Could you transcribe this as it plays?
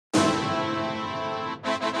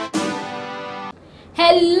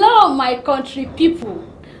Hello, my country people.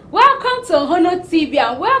 Welcome to Ohonotv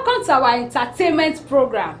and welcome to our entertainment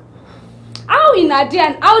program. How una dey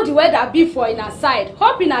and how the weather be for una side?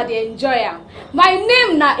 Hope una dey enjoy am. My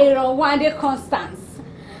name na Ohonotv Constance.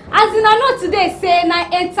 As una know today, say na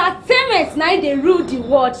entertainment na dey rule the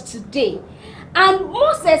world today, and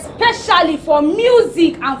most especially for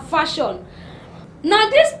music and fashion. Now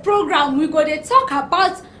this program we go dey talk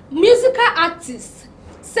about musical artists,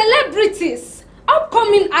 celebrities,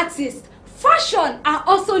 upcoming artists, fashion and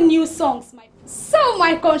also new songs. So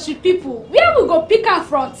my country people, where we go pick am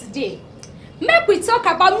from today? Make we talk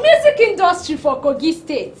about music industry for Kogi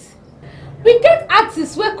State. We get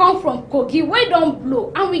artists wey come from Kogi wey don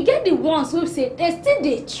blow, and we get the ones wey say they still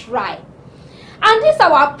dey try. And this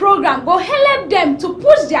our program go help them to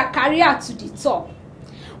push their career to the top.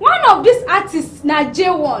 One of these artists na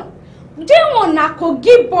J1. J1 na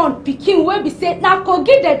Kogi born pikin wey be say na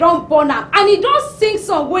Kogi they don born am, and he don sing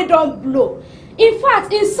song wey don blow. In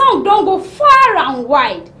fact, his song don go far and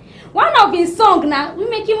wide. One of his song na we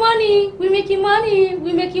making money, we making money,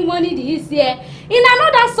 we making money this year. In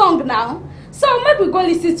another song now, so make we go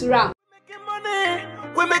listen to am.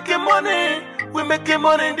 We making money, we making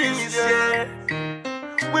money this year.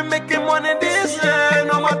 We making money this year.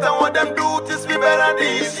 No matter what them do, this be better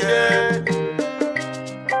this year.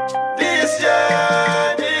 This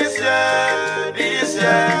year, this year, this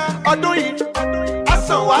year. I do it. I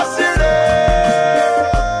saw what's in it.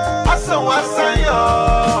 I saw what's in yo.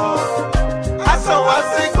 I saw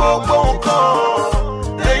what's in go.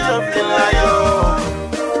 They don't feel like yo.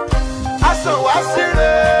 I saw what's in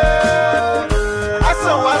it. I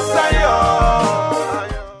saw what's in yo.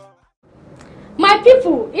 My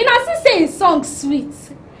people, you know, see say his song sweet.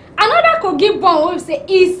 Another Kogi born wey say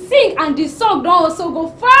he sing and the song don also go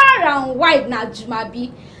far and wide na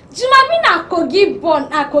Jumabi. Jumabi na Kogi born,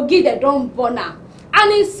 na Kogi they don born am.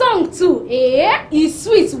 And his song too, he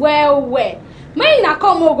sweet well well. May you na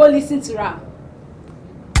come go listen to am.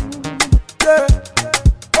 Yeah.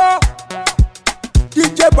 Oh.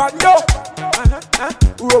 DJ Bando.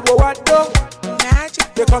 Robo Wando.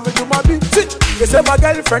 They come to my beat. They say my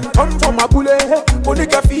girlfriend come from a bullet.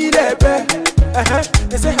 Monica feel it,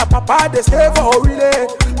 They say her papa they stay for relay.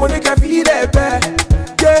 Monica feel it,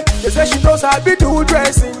 yeah. They say she knows how to do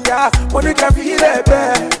dressing, yeah. Monica feel it,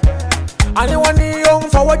 anyone young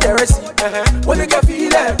for what they see. Monica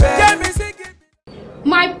feel it, yeah. Me sing it.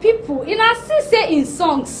 My people, you know, see say in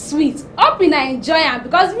song sweet. Hope you enjoy am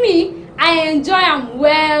because me, I enjoy am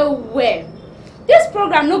well well. This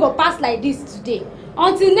program no go pass like this today.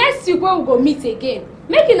 Until next week when we go meet again.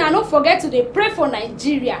 Make una not forget to dey pray for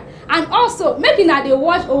Nigeria, and also make una dey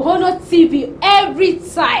watch Ohonotv every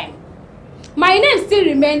time. My name still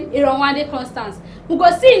remain Ohonotv Constance. We go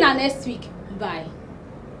see you next week. Bye.